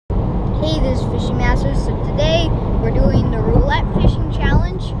Hey, this is Fishing Masters. So today we're doing the roulette fishing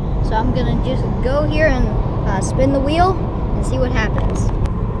challenge. So I'm gonna just go here and spin the wheel and see what happens.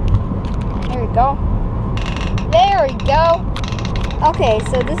 There we go. There we go. Okay,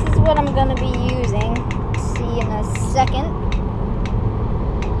 so this is what I'm gonna be using. See in a second.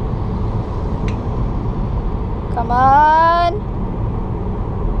 Come on.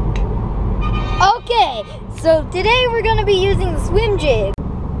 Okay, so today we're gonna be using the swim jig.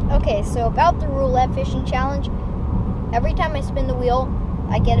 Okay, so about the roulette fishing challenge, every time I spin the wheel,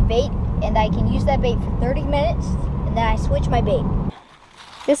 I get a bait, and I can use that bait for 30 minutes, and then I switch my bait.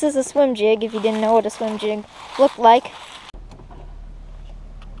 This is a swim jig, if you didn't know what a swim jig looked like.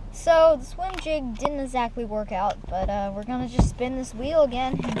 So, the swim jig didn't exactly work out, but we're gonna just spin this wheel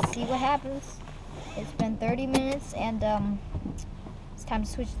again and see what happens. It's been 30 minutes, and it's time to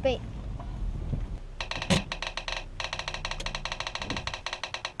switch the bait.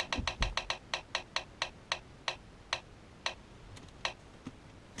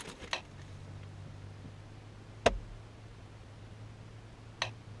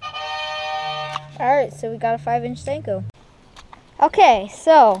 Alright, so we got a 5-inch Senko. Okay,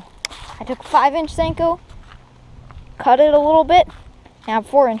 so I took a 5-inch Senko, cut it a little bit, now I have a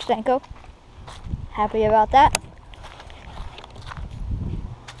 4-inch Senko. Happy about that.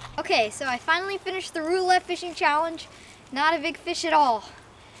 Okay, so I finally finished the roulette fishing challenge. Not a big fish at all.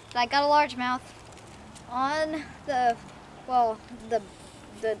 But I got a largemouth on the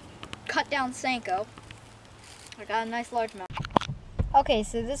cut down Senko. I got a nice largemouth. Okay,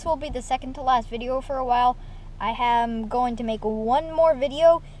 so this will be the second to last video for a while. I am going to make one more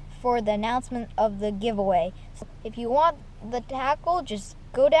video for the announcement of the giveaway. So if you want the tackle, just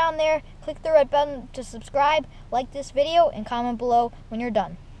go down there, click the red button to subscribe, like this video, and comment below when you're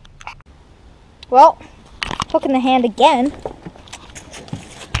done. Well, hook in the hand again.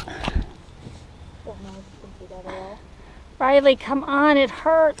 Riley, come on, it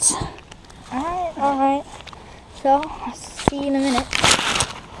hurts. Alright. So, I'll see you in a minute.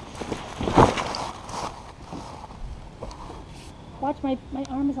 Watch, my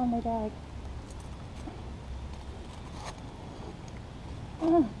arm is on my bag.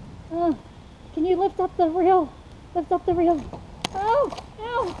 Can you lift up the reel? Lift up the reel. Oh,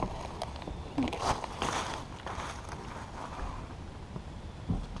 ow.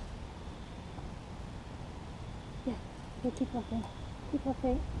 Yeah, keep lifting. Keep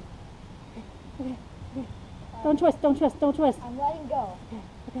lifting. Okay. Don't twist. I'm letting go.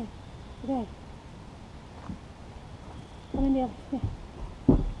 Okay. Come in the other. Yeah.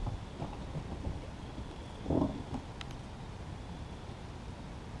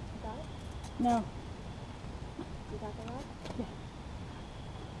 You got it? No. You got the rod? Yeah.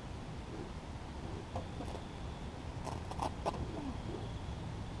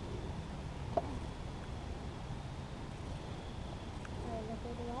 Alright, let go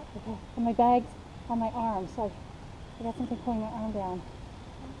of the rod. Okay. And my bag's on my arm, so I got something pulling my arm down.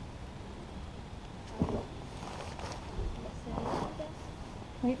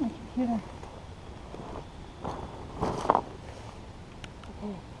 Wait, my computer.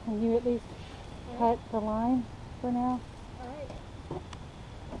 Okay, can you at least cut the line for now? Alright.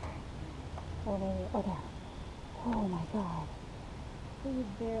 Oh, maybe. Oh, there. Oh my God. You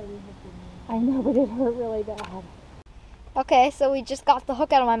barely hit me. I know, but it hurt really bad. Okay, so we just got the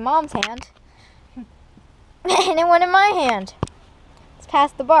hook out of my mom's hand. And it went in my hand. It's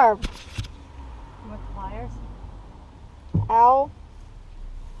past the barb. You want pliers? Ow.